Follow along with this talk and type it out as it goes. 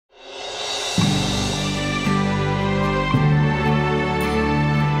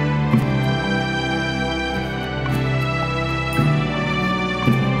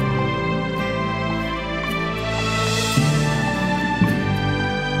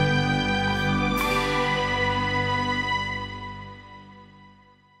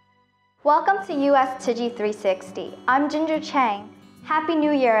Welcome to USTC360. I'm Ginger Chang. Happy New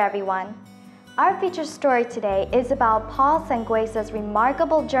Year, everyone. Our featured story today is about Paul Sanguesa's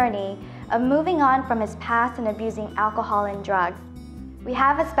remarkable journey of moving on from his past and abusing alcohol and drugs. We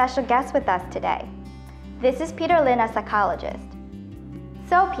have a special guest with us today. This is Peter Lin, a psychologist.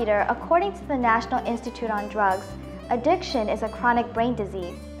 So Peter, according to the National Institute on Drugs, addiction is a chronic brain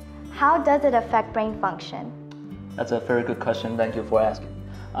disease. How does it affect brain function? That's a very good question. Thank you for asking.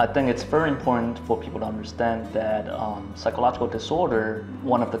 I think it's very important for people to understand that psychological disorder,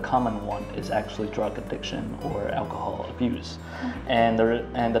 one of the common ones is actually drug addiction or alcohol abuse. And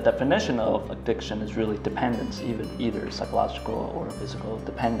the definition of addiction is really dependence, either psychological or physical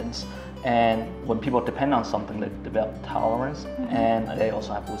dependence. And when people depend on something, they develop tolerance and they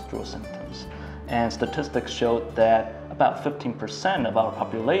also have withdrawal symptoms. And statistics show that about 15% of our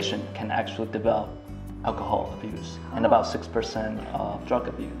population can actually develop alcohol abuse and about 6% of drug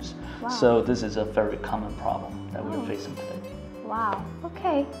abuse. Wow. So this is a very common problem that we're facing today. Wow,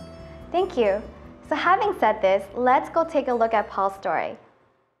 okay. Thank you. So having said this, let's go take a look at Paul's story.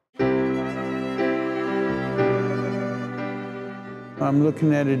 I'm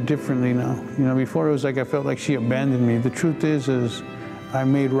looking at it differently now. You know, before it was like I felt like she abandoned me. The truth is I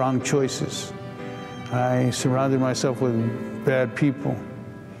made wrong choices. I surrounded myself with bad people.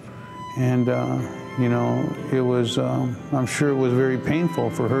 And you know, it was, I'm sure it was very painful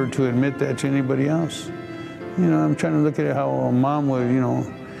for her to admit that to anybody else. You know, I'm trying to look at it how a mom would, you know,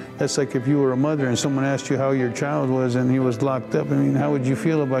 that's like if you were a mother and someone asked you how your child was and he was locked up. I mean, how would you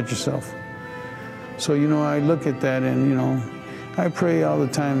feel about yourself? So, you know, I look at that and, you know, I pray all the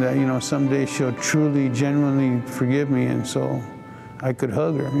time that, you know, someday she'll truly, genuinely forgive me and so I could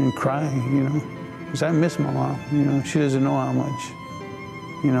hug her and cry, you know, because I miss my mom, you know, she doesn't know how much,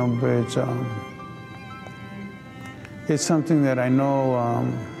 you know, but it's something that I know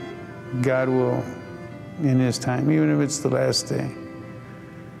God will, in His time, even if it's the last day,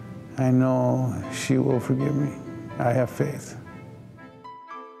 I know she will forgive me. I have faith.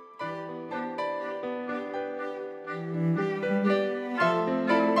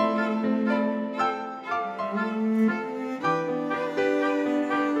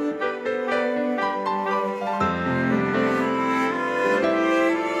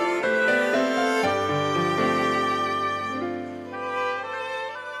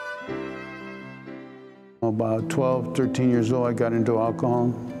 About 12, 13 years old, I got into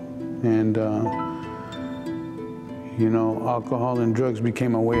alcohol. And, you know, alcohol and drugs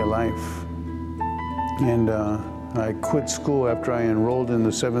became a way of life. And I quit school after I enrolled in the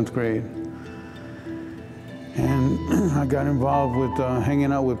 7th grade. And I got involved with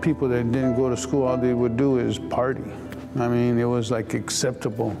hanging out with people that didn't go to school. All they would do is party. I mean, it was like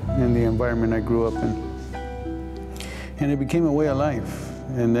acceptable in the environment I grew up in. And it became a way of life.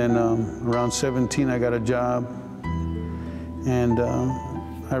 And then around 17, I got a job, and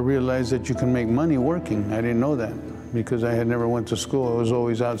I realized that you can make money working. I didn't know that because I had never went to school. I was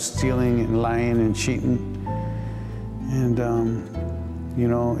always out stealing and lying and cheating. And, you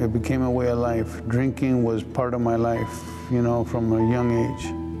know, it became a way of life. Drinking was part of my life, you know, from a young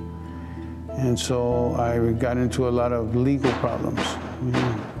age. And so I got into a lot of legal problems, you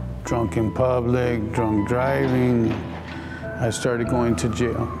know, drunk in public, drunk driving. I started going to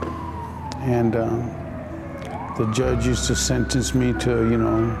jail, and the judge used to sentence me to, you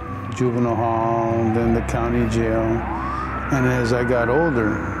know, juvenile hall, then the county jail. And as I got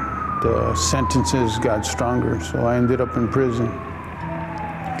older, the sentences got stronger, so I ended up in prison.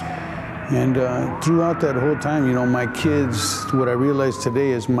 And throughout that whole time, you know, my kids, what I realized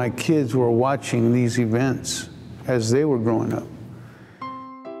today is my kids were watching these events as they were growing up.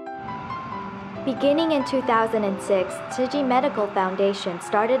 Beginning in 2006, Tiji Medical Foundation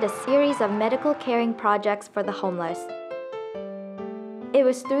started a series of medical caring projects for the homeless. It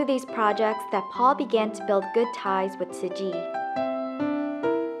was through these projects that Paul began to build good ties with Tiji.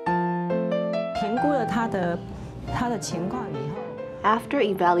 After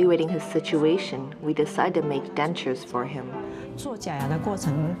evaluating his situation, we decided to make dentures for him.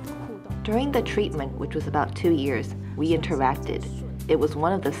 During the treatment, which was about 2 years, we interacted. It was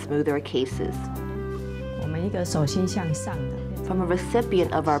one of the smoother cases. From a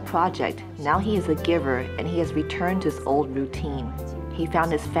recipient of our project, now he is a giver and he has returned to his old routine. He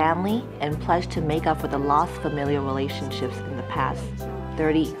found his family and pledged to make up for the lost familial relationships in the past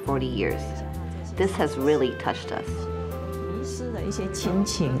 30, 40 years. This has really touched us.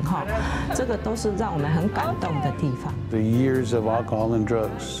 The years of alcohol and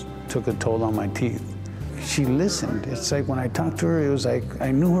drugs took a toll on my teeth. She listened. It's like when I talked to her, it was like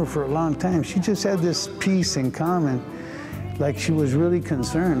I knew her for a long time. She just had this peace and calm, and like she was really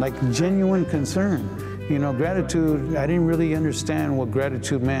concerned, like genuine concern. You know, gratitude, I didn't really understand what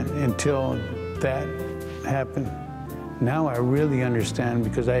gratitude meant until that happened. Now I really understand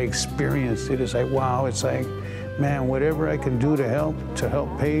because I experienced it. It's like, wow, it's like, man, whatever I can do to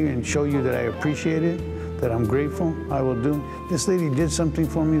help pay and show you that I appreciate it, that I'm grateful, I will do. This lady did something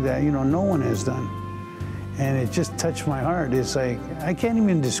for me that, you know, no one has done. And it just touched my heart. It's like, I can't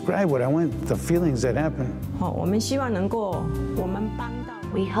even describe what I went, the feelings that happened.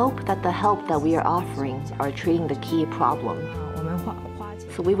 We hope that the help that we are offering are treating the key problem.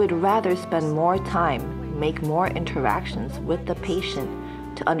 So we would rather spend more time, make more interactions with the patient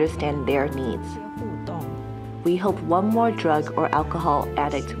to understand their needs. We hope one more drug or alcohol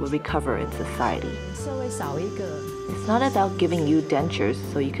addict will recover in society. It's not about giving you dentures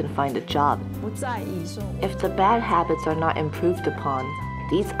so you can find a job. If the bad habits are not improved upon,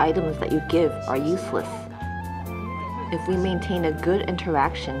 these items that you give are useless. If we maintain a good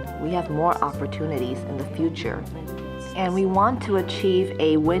interaction, we have more opportunities in the future. And we want to achieve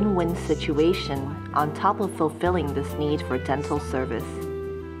a win-win situation on top of fulfilling this need for dental service.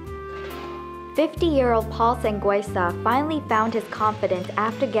 50-year-old Paul Sanguesa finally found his confidence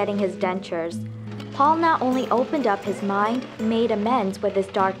after getting his dentures. Paul not only opened up his mind, made amends with his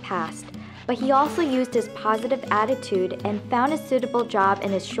dark past, but he also used his positive attitude and found a suitable job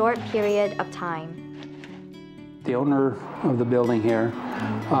in a short period of time. The owner of the building here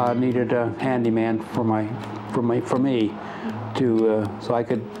needed a handyman for me to so I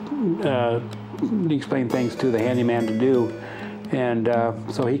could explain things to the handyman to do, and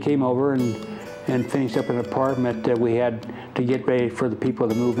so he came over and finished up an apartment that we had to get ready for the people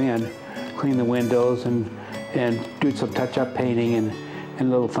to move in, clean the windows and do some touch-up painting and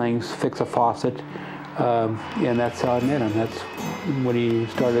little things, fix a faucet, and that's how I met him. That's when he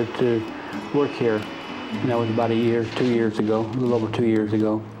started to work here. And that was about 2 years ago, a little over 2 years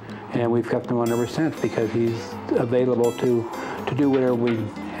ago. And we've kept him on ever since because he's available to do whatever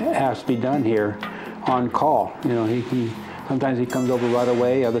has to be done here on call. You know, he sometimes he comes over right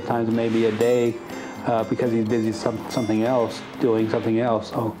away, other times maybe a day because he's busy something else, doing something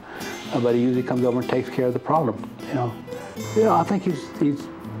else. So, but he usually comes over and takes care of the problem. You know, I think he's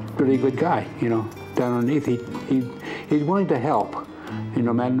a pretty good guy. You know, down underneath, he's willing to help. You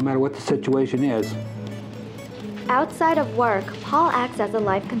know, no matter what the situation is. Outside of work, Paul acts as a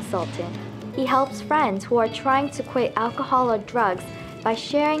life consultant. He helps friends who are trying to quit alcohol or drugs by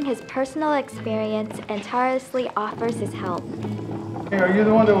sharing his personal experience and tirelessly offers his help. Hey, are you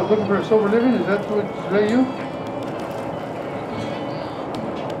the one that was looking for a sober living? Is that you?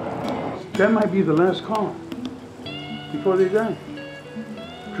 That might be the last call before they die.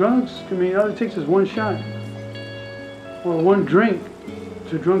 Drugs, I mean, all it takes is one shot or one drink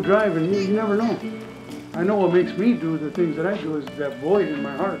to drunk drive, and you never know. I know what makes me do the things that I do is that void in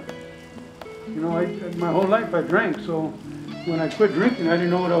my heart. You know, my whole life I drank, so when I quit drinking, I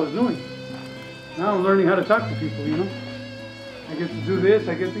didn't know what I was doing. Now I'm learning how to talk to people, you know. I get to do this,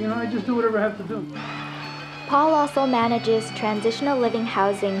 I just do whatever I have to do. Paul also manages transitional living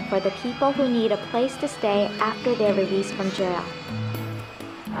housing for the people who need a place to stay after they're released from jail.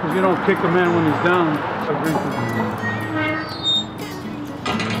 Because you don't kick a man when he's down for drinking.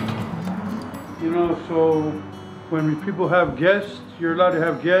 You know, so when people have guests, you're allowed to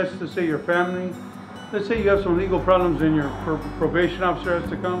have guests, let's say your family. Let's say you have some legal problems and your probation officer has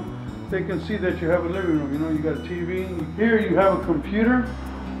to come. They can see that you have a living room, you know, you got a TV. Here you have a computer,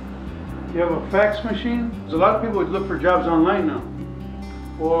 you have a fax machine. There's a lot of people that look for jobs online now.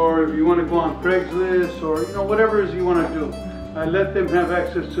 Or if you want to go on Craigslist or, you know, whatever it is you want to do. I let them have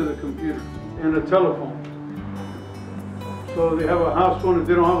access to the computer and a telephone. So they have a house phone. If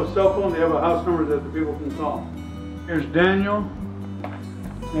they don't have a cell phone, they have a house number that the people can call. Here's Daniel.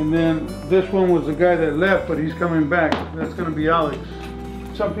 And then this one was the guy that left, but he's coming back. That's going to be Alex.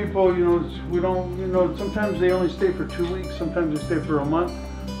 Some people, you know, we don't, you know, sometimes they only stay for 2 weeks. Sometimes they stay for a month.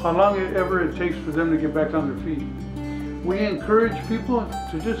 How long ever it takes for them to get back on their feet. We encourage people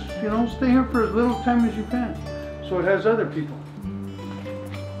to just, you know, stay here for as little time as you can. So it has other people.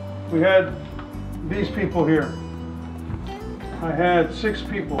 We had these people here. I had 6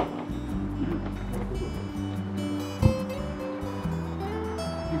 people.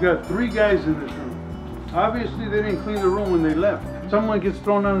 You got 3 guys in this room. Obviously they didn't clean the room when they left. Someone gets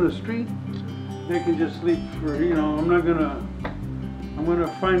thrown on the street, they can just sleep for, you know, I'm gonna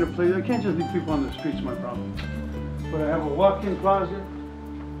find a place. I can't just leave people on the streets, my problem. But I have a walk-in closet.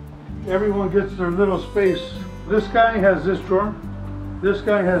 Everyone gets their little space. This guy has this drawer, this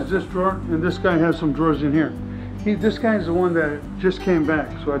guy has this drawer, and this guy has some drawers in here. This guy's the one that just came back,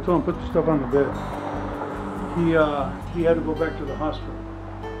 so I told him put the stuff on the bed. he had to go back to the hospital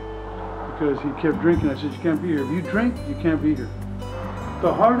because he kept drinking. I said, you can't be here. If you drink, you can't be here.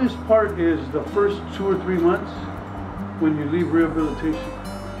 The hardest part is the first 2 or 3 months when you leave rehabilitation.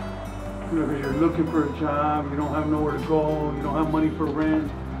 You know, because you're looking for a job, you don't have nowhere to go, you don't have money for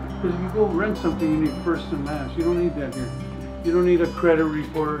rent. Because if you go rent something, you need first and last. You don't need that here. You don't need a credit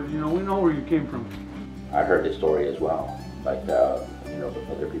report. You know, we know where you came from. I heard this story as well, like you know,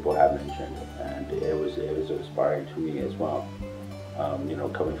 other people have mentioned, and it was inspiring to me as well. You know,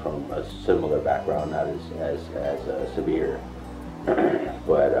 coming from a similar background, not as severe,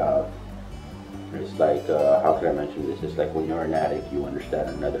 but it's like how can I mention this? It's like when you're an addict, you understand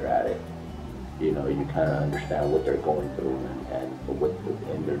another addict. You know, you kind of understand what they're going through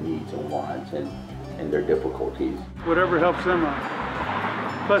and their needs and wants and their difficulties. Whatever helps them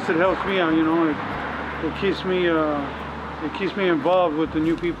out. Plus, it helps me out. You know, it keeps me involved with the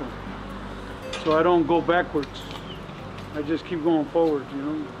new people, so I don't go backwards. I just keep going forward. You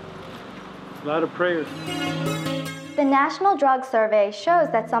know, a lot of prayer. The National Drug Survey shows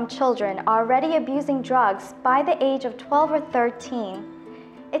that some children are already abusing drugs by the age of 12 or 13.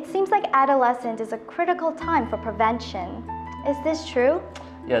 It seems like adolescence is a critical time for prevention. Is this true?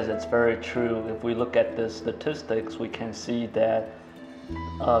 Yes, it's very true. If we look at the statistics, we can see that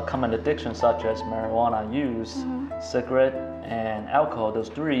common addictions such as marijuana use, cigarette, and alcohol, those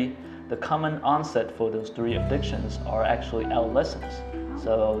three, the common onset for those three addictions are actually adolescence.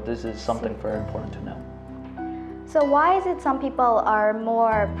 So this is something very important to know. So why is it some people are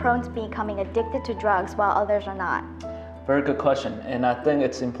more prone to becoming addicted to drugs while others are not? Very good question, and I think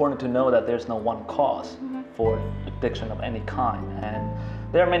it's important to know that there's no one cause for addiction of any kind, and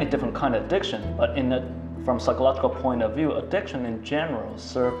there are many different kinds of addiction, but from psychological point of view, addiction in general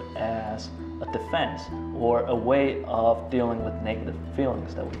serves as a defense or a way of dealing with negative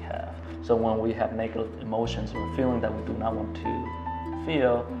feelings that we have. So when we have negative emotions or feelings that we do not want to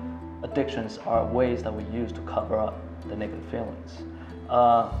feel, addictions are ways that we use to cover up the negative feelings.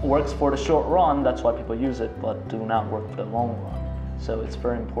 Works for the short run, that's why people use it, but do not work for the long run. So it's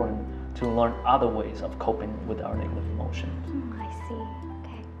very important to learn other ways of coping with our negative emotions. I see,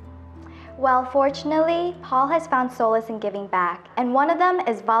 okay. Well, fortunately, Paul has found solace in giving back, and one of them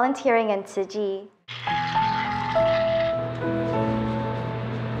is volunteering in Tzu Chi.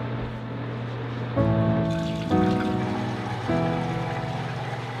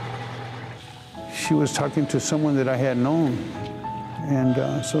 She was talking to someone that I had known. And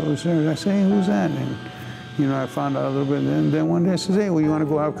so I said, hey, who's that? And, you know, I found out a little bit. And then one day I said, hey, well, you want to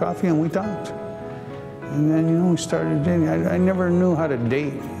go have coffee? And we talked. And then, you know, we started dating. I never knew how to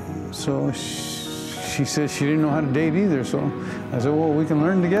date. So she said she didn't know how to date either. So I said, well, we can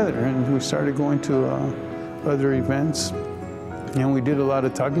learn together. And we started going to other events. And we did a lot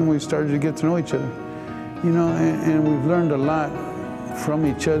of talking. We started to get to know each other. You know, and we've learned a lot from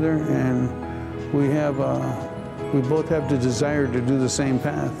each other. And we both have the desire to do the same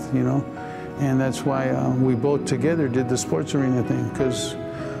path, you know, and that's why we both together did the sports arena thing, because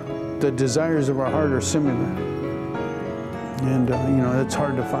the desires of our heart are similar, and you know, that's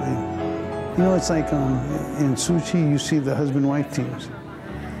hard to find. You know, it's like in Tzu Chi, you see the husband-wife teams,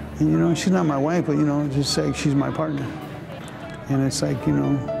 and you know, she's not my wife, but you know, just like she's my partner, and it's like, you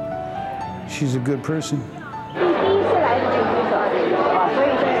know, she's a good person.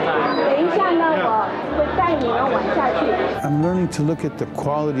 I'm learning to look at the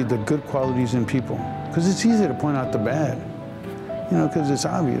quality, the good qualities in people, because it's easy to point out the bad, you know, because it's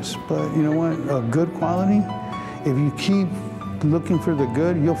obvious. But you know what? A good quality, if you keep looking for the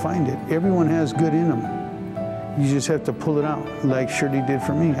good, you'll find it. Everyone has good in them. You just have to pull it out, like Shirley did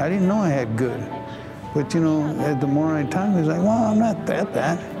for me. I didn't know I had good, but you know, the more I talk, it's like, well, I'm not that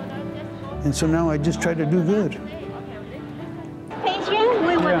bad. And so now I just try to do good. Patient,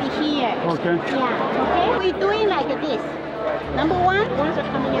 we will be here. Okay. Yeah, okay? We're doing like this. Number one,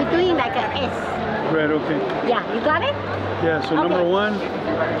 you're doing like an S. Right, okay. Yeah, you got it? Yeah, so number one,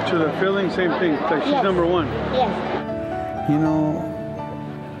 to the feeling, same thing. Like she's number one. Yes. You know,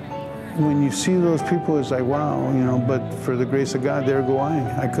 when you see those people, it's like, wow, you know, but for the grace of God, there go I.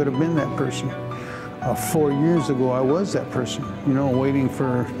 I could have been that person. 4 years ago, I was that person, you know, waiting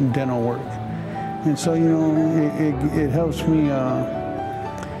for dental work. And so, you know, it helps me,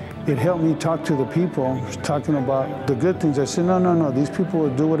 it helped me talk to the people, talking about the good things. I said, no, these people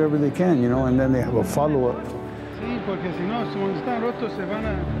will do whatever they can, you know, and then they have a follow-up. Sí, porque si no, cuando están rotos se van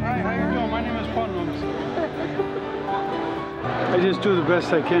a, hi, my name is Paul. I just do the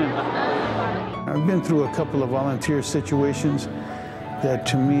best I can. I've been through a couple of volunteer situations that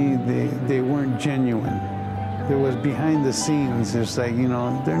to me, they weren't genuine. There was behind the scenes, it's like, you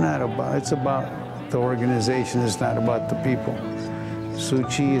know, they're not about, it's about the organization, it's not about the people. Tzu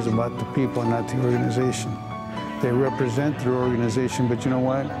Chi is about the people, not the organization. They represent their organization, but you know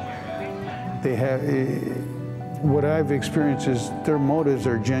what? They have, what I've experienced is their motives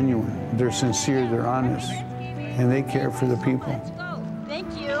are genuine, they're sincere, they're honest, and they care for the people.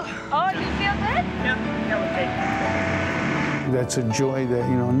 Thank you. Oh, you feel good? Yeah, okay. That's a joy that,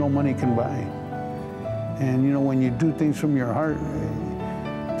 you know, no money can buy. And you know, when you do things from your heart,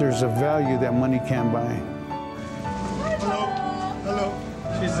 there's a value that money can't buy. Hello. Hello.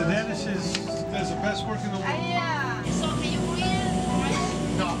 She's the dentist. She does the best work in the world. Yeah. So can you breathe?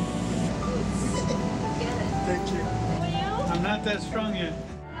 No. Thank you. For you? I'm not that strong yet.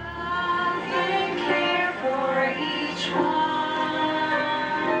 Care for each one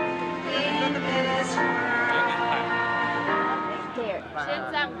in this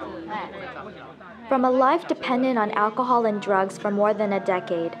From a life dependent on alcohol and drugs for more than a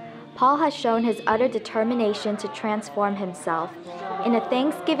decade, Paul has shown his utter determination to transform himself. In a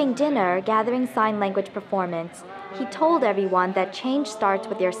Thanksgiving dinner gathering sign language performance, he told everyone that change starts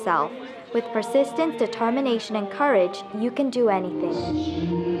with yourself. With persistence, determination, and courage, you can do anything.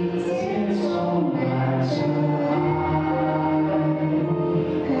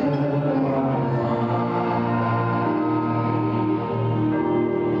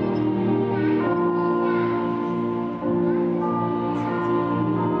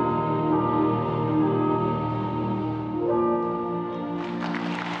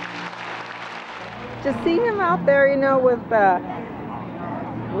 Just seeing him out there, you know, with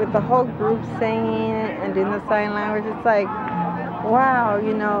the whole group singing and doing the sign language, it's like, wow,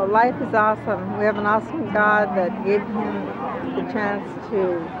 you know, life is awesome. We have an awesome God that gave him the chance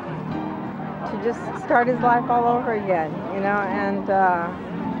to just start his life all over again, you know, and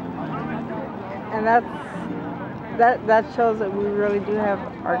that shows that we really do have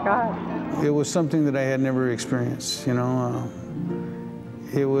our God. It was something that I had never experienced, you know.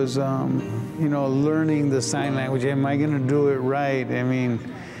 It was, you know, learning the sign language. Am I going to do it right? I mean,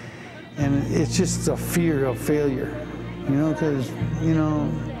 and it's just a fear of failure, you know, because, you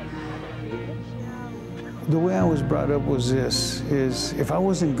know, the way I was brought up was this, is if I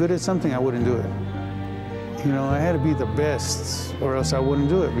wasn't good at something, I wouldn't do it. You know, I had to be the best or else I wouldn't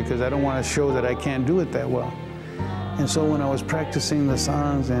do it because I don't want to show that I can't do it that well. And so when I was practicing the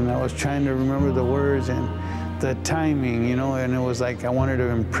songs and I was trying to remember the words and the timing, you know, and it was like I wanted to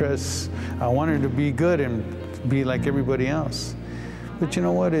impress, I wanted to be good and be like everybody else. But you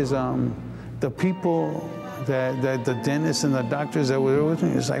know what is, the people that the dentists and the doctors that were with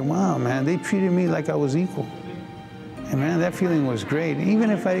me, it's like, wow, man, they treated me like I was equal. And man, that feeling was great. Even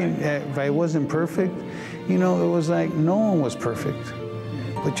if I wasn't perfect, you know, it was like no one was perfect.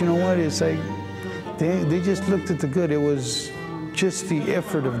 But you know what, it's like, they just looked at the good. It was just the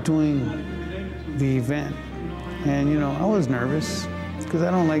effort of doing the event. And, you know, I was nervous because I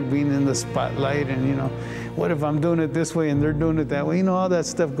don't like being in the spotlight and, you know, what if I'm doing it this way and they're doing it that way? You know, all that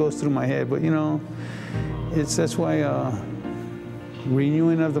stuff goes through my head. But, you know, that's why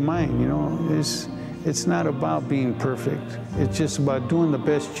renewing of the mind, you know, it's not about being perfect. It's just about doing the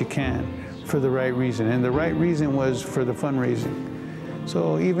best you can for the right reason. And the right reason was for the fundraising.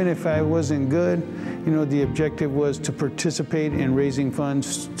 So even if I wasn't good, you know, the objective was to participate in raising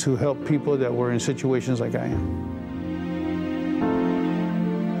funds to help people that were in situations like I am.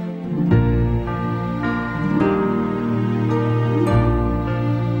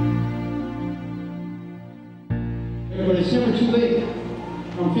 But it's never too late.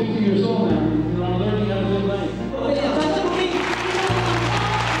 I'm 50 years old now, and I'm learning how to live life.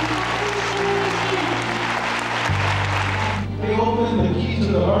 They opened the keys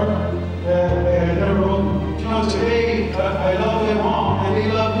to the heart that I had never opened. You know, today I love them all, and they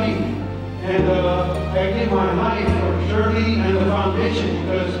love me. And I give my life for Shirley and the foundation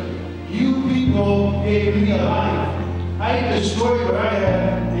because you people gave me a life. I destroyed what I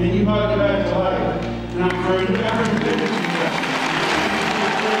had, and you brought it back to life. And I'm forever indebted to you.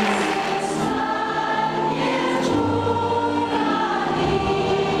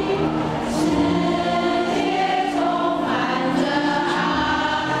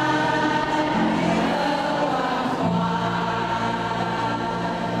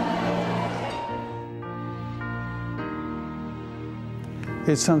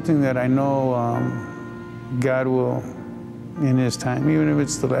 It's something that I know God will, in His time, even if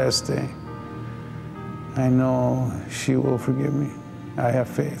it's the last day, I know she will forgive me. I have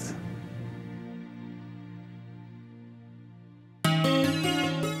faith.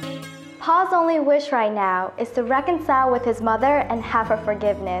 Paul's only wish right now is to reconcile with his mother and have her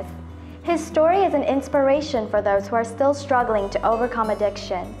forgiveness. His story is an inspiration for those who are still struggling to overcome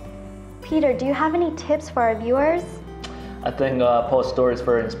addiction. Peter, do you have any tips for our viewers? I think Paul's story is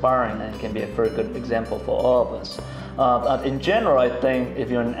very inspiring and can be a very good example for all of us. In general, I think if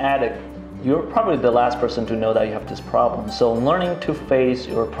you're an addict, you're probably the last person to know that you have this problem. So learning to face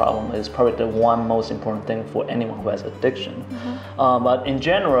your problem is probably the one most important thing for anyone who has addiction. But in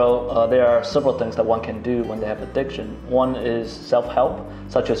general, there are several things that one can do when they have addiction. One is self-help,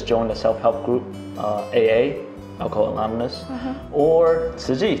 such as join the self-help group, AA, Alcohol Anonymous, or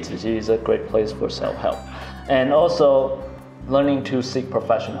慈济. 慈济 is a great place for self-help. And also learning to seek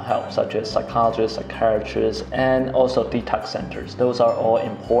professional help, such as psychologists, psychiatrists, and also detox centers. Those are all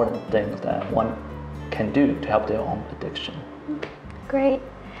important things that one can do to help their own addiction. Great.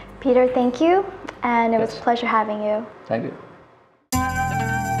 Peter, thank you. And it was a pleasure having you. Thank you.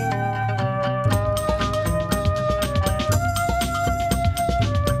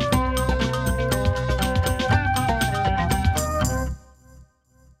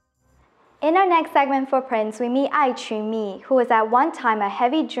 In our next segment for Prince, we meet Ai Mi, who was at one time a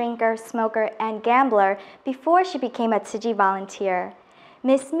heavy drinker, smoker, and gambler before she became a Tzu Chi volunteer.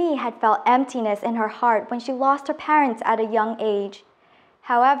 Miss Mi had felt emptiness in her heart when she lost her parents at a young age.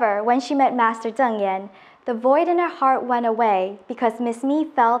 However, when she met Master Zheng Yan, the void in her heart went away because Miss Mi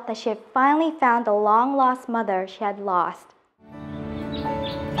felt that she had finally found the long-lost mother she had lost.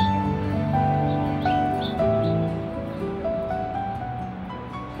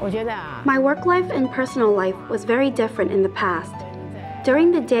 My work life and personal life was very different in the past.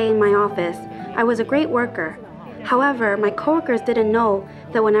 During the day in my office, I was a great worker. However, my coworkers didn't know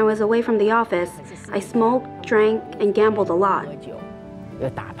that when I was away from the office, I smoked, drank, and gambled a lot.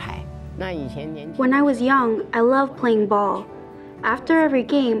 When I was young, I loved playing ball. After every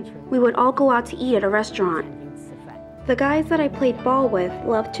game, we would all go out to eat at a restaurant. The guys that I played ball with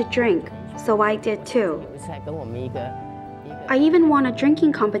loved to drink, so I did too. I even won a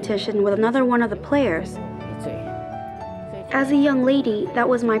drinking competition with another one of the players. As a young lady, that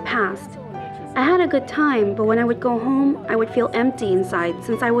was my past. I had a good time, but when I would go home, I would feel empty inside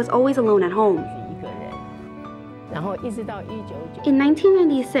since I was always alone at home. In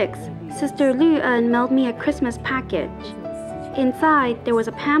 1996, Sister Lu En mailed me a Christmas package. Inside, there was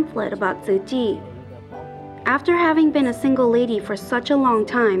a pamphlet about Tzu Chi. After having been a single lady for such a long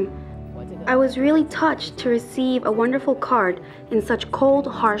time, I was really touched to receive a wonderful card in such cold,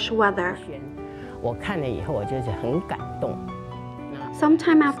 harsh weather.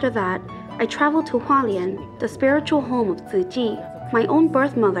 Sometime after that, I traveled to Hualien, the spiritual home of Tzu Chi. My own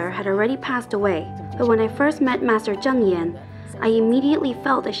birth mother had already passed away, but when I first met Master Zheng Yan, I immediately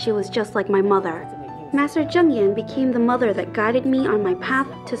felt that she was just like my mother. Master Zheng Yan became the mother that guided me on my path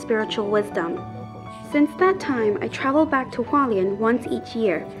to spiritual wisdom. Since that time, I travel back to Hualien once each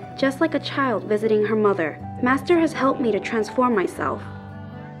year, just like a child visiting her mother. Master has helped me to transform myself.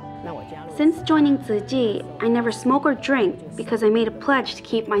 Since joining Tzu Chi, I never smoke or drink because I made a pledge to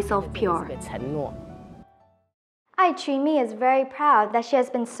keep myself pure. Ai Mi is very proud that she has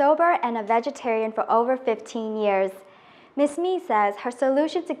been sober and a vegetarian for over 15 years. Miss Mi says her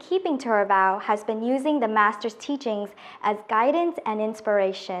solution to keeping to her vow has been using the Master's teachings as guidance and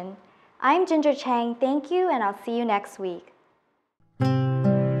inspiration. I'm Ginger Chang, thank you, and I'll see you next week.